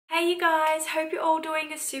Hey you guys, hope you're all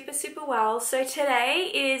doing super well. So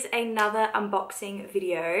today is another unboxing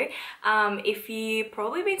video. If you've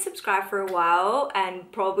probably been subscribed for a while,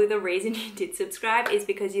 and probably the reason you did subscribe is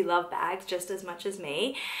because you love bags just as much as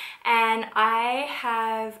me, and I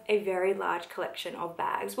have a very large collection of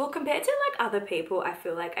bags. Well, compared to like other people, I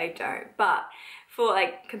feel like I don't, but for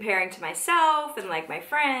like comparing to myself and like my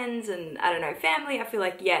friends and I don't know, family, I feel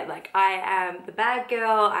like, yeah, like I am the bag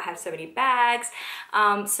girl. I have so many bags.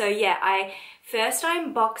 So yeah, I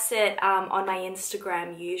unbox it on my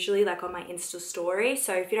Instagram, usually like on my Insta story.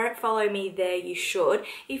 So if you don't follow me there, you should.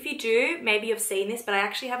 If you do, maybe you've seen this, but I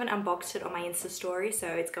actually haven't unboxed it on my Insta story. So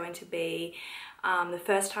it's going to be the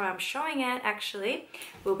first time I'm showing it actually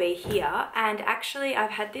will be here. And actually I've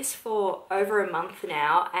had this for over a month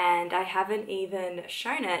now and I haven't even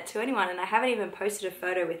shown it to anyone, and I haven't even posted a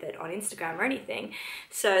photo with it on Instagram or anything.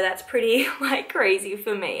 So that's pretty like crazy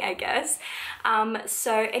for me, I guess.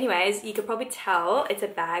 So anyways, you could probably tell it's a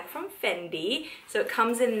bag from Fendi. So it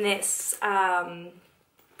comes in this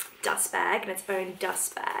dust bag, and its own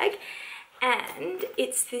dust bag. And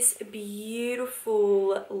it's this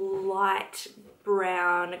beautiful light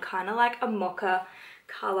brown, kind of like a mocha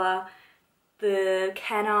color, the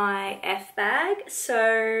Can I F bag.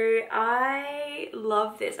 So I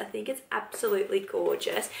love this. I think it's absolutely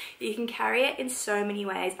gorgeous. You can carry it in so many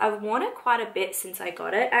ways. I've worn it quite a bit since I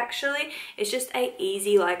got it actually. It's just a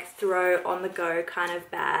easy like throw on the go kind of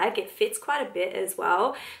bag. It fits quite a bit as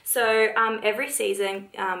well. So every season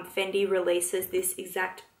Fendi releases this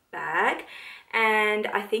exact bag, and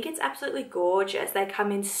I think it's absolutely gorgeous. They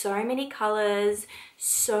come in so many colors,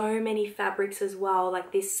 so many fabrics as well.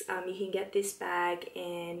 Like this, you can get this bag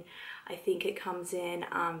in, I think it comes in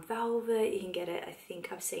velvet. You can get it, I think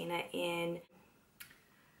I've seen it in,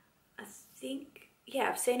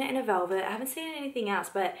 I've seen it in a velvet. I haven't seen it in anything else,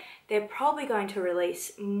 but they're probably going to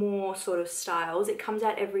release more sort of styles. It comes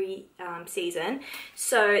out every season.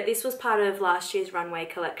 So this was part of last year's runway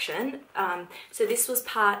collection. So this was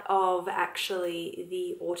part of actually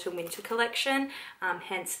the autumn winter collection,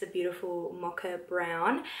 hence the beautiful mocha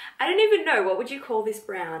brown. I don't even know, what would you call this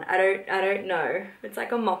brown? I don't know. It's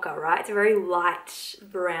like a mocha, right? It's a very light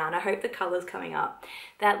brown. I hope the color's coming up.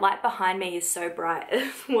 That light behind me is so bright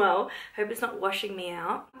as well. Hope it's not washing me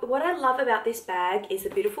out. What I love about this bag is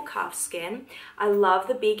the beautiful calf skin. I love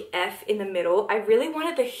the big F in the middle. I really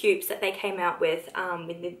wanted the hoops that they came out with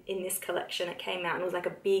in this collection. It came out and it was like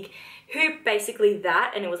a big hoop, basically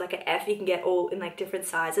that, and it was like an F. You can get all in like different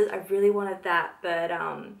sizes. I really wanted that, but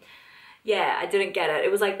yeah, I didn't get it.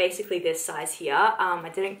 It was like basically this size here.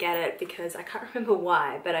 I didn't get it because I can't remember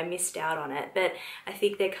why, but I missed out on it. But I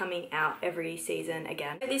think they're coming out every season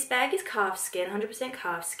again. This bag is calf skin, 100%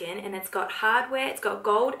 calf skin, and it's got hardware. It's got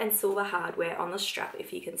gold and silver hardware on the strap,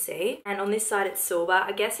 if you can see. And on this side it's silver.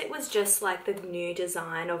 I guess it was just like the new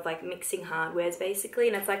design of like mixing hardwares basically,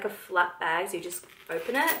 and it's like a flat bag, so you just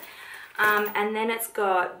open it. And then it's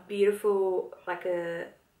got beautiful like a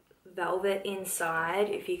velvet inside,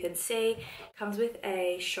 if you can see. Comes with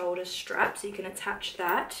a shoulder strap, so you can attach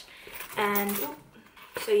that. And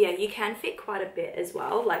so yeah, you can fit quite a bit as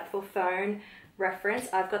well. Like for phone reference,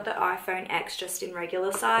 I've got the iPhone X just in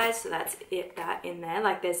regular size, so that's it, that in there.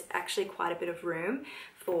 Like there's actually quite a bit of room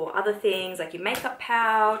for other things, like your makeup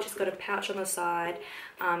pouch. It's got a pouch on the side,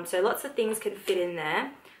 so lots of things can fit in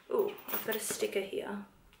there. Oh, I've got a sticker here.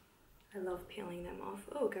 I love peeling them off.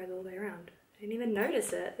 Oh, it goes all the way around. I didn't even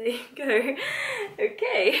notice it. There you go.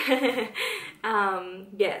 Okay.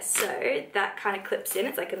 Yeah, so that kind of clips in.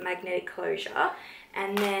 It's like a magnetic closure.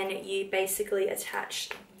 And then you basically attach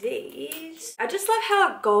these. I just love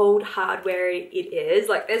how gold hardware it is.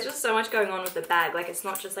 Like there's just so much going on with the bag. Like it's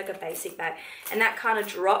not just like a basic bag. And that kind of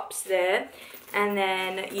drops there. And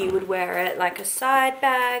then you would wear it like a side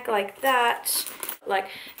bag like that. Like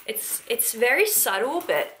it's very subtle,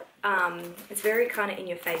 but it's very kind of in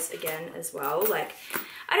your face again as well. Like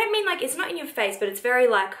I don't mean like it's not in your face, but it's very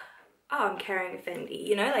like, oh, I'm carrying a Fendi,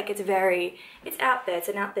 you know, like it's out there. It's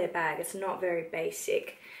an out there bag. It's not very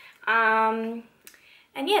basic. And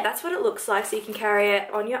yeah, that's what it looks like. So you can carry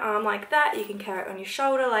it on your arm like that. You can carry it on your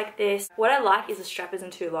shoulder like this. What I like is the strap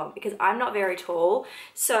isn't too long because I'm not very tall.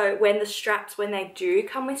 So when they do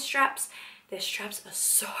come with straps, their straps are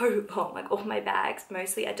so long. Like all my bags,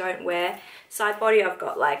 mostly I don't wear side body. I've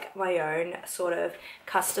got like my own sort of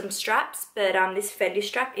custom straps, but this Fendi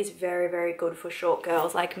strap is very good for short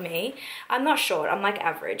girls like me. I'm not short, I'm like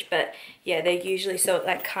average, but yeah, they're usually, so it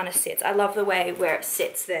like kind of sits. I love the way where it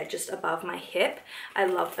sits there just above my hip. I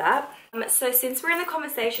love that. So since we're in the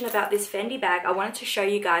conversation about this Fendi bag, I wanted to show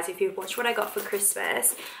you guys, if you've watched what I got for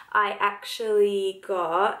Christmas, I actually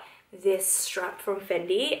got this strap from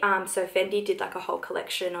Fendi. So Fendi did like a whole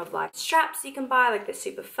collection of like straps you can buy, like they're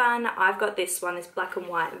super fun. I've got this one, this black and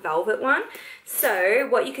white velvet one. So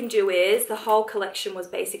what you can do is, the whole collection was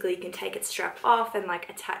basically you can take its strap off and like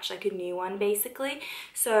attach like a new one basically.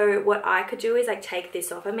 So what I could do is like take this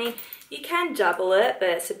off. I mean, you can double it, but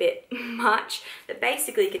it's a bit much. But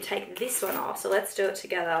basically you can take this one off. So let's do it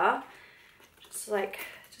together.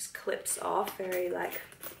 Just clips off, very like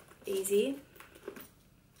easy.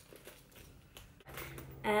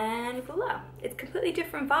 And voila, it's a completely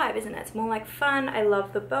different vibe, isn't it? It's more like fun. I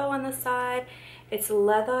love the bow on the side. It's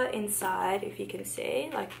leather inside, if you can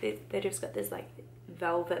see. Like they just got this like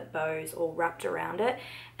velvet bows all wrapped around it,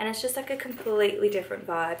 and it's just like a completely different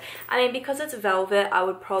vibe. I mean, because it's velvet, I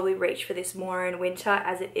would probably reach for this more in winter,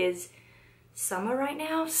 as it is summer right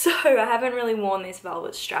now. So I haven't really worn this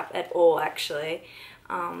velvet strap at all actually.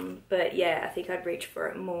 But yeah, I think I'd reach for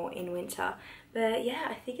it more in winter. But yeah,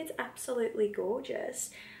 I think it's absolutely gorgeous.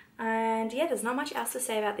 And yeah, there's not much else to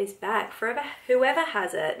say about this bag. Whoever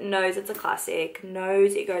has it knows it's a classic,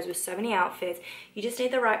 knows it goes with so many outfits. You just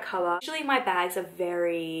need the right color. Usually my bags are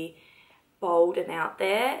very bold and out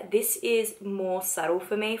there. This is more subtle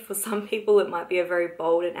for me. For some people it might be a very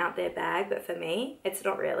bold and out there bag, but for me it's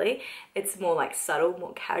not really. It's more like subtle,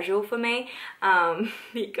 more casual for me,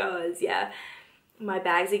 because yeah, my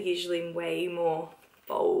bags are usually way more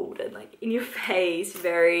bold and like in your face,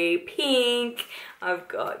 very pink. I've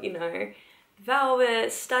got, you know,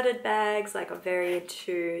 velvet, studded bags. Like I'm very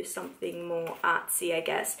into something more artsy, I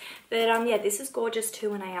guess. But yeah, this is gorgeous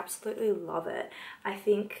too, and I absolutely love it. I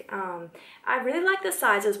think I really like the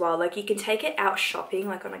size as well. Like you can take it out shopping,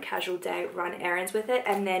 like on a casual day, run errands with it,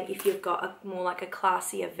 and then if you've got a more like a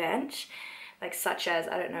classy event, like such as,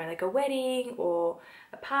 I don't know, like a wedding or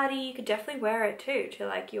a party, you could definitely wear it too, to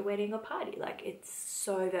like your wedding or party. Like it's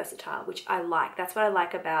so versatile, which I like. That's what I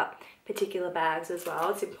like about particular bags as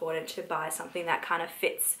well. It's important to buy something that kind of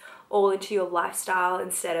fits all into your lifestyle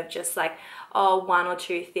instead of just like, oh, one or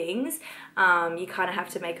two things. You kind of have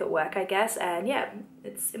to make it work, I guess. And yeah,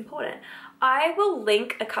 it's important. I will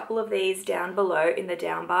link a couple of these down below in the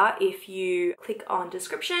down bar. If you click on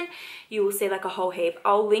description, you will see like a whole heap.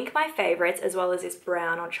 I'll link my favorites as well as this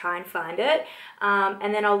brown. I'll try and find it.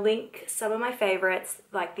 And then I'll link some of my favorites,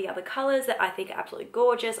 like the other colors that I think are absolutely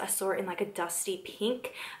gorgeous. I saw it in like a dusty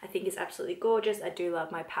pink. I think it's absolutely gorgeous. I do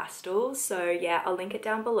love my pastels. So yeah, I'll link it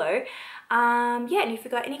down below. Yeah, and if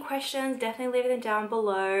you've got any questions, definitely leave them down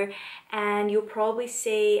below. And you'll probably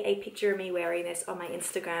see a picture of me wearing this on my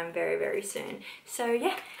Instagram very, very soon. So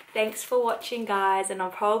yeah, thanks for watching guys, and I'll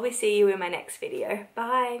probably see you in my next video.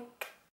 Bye.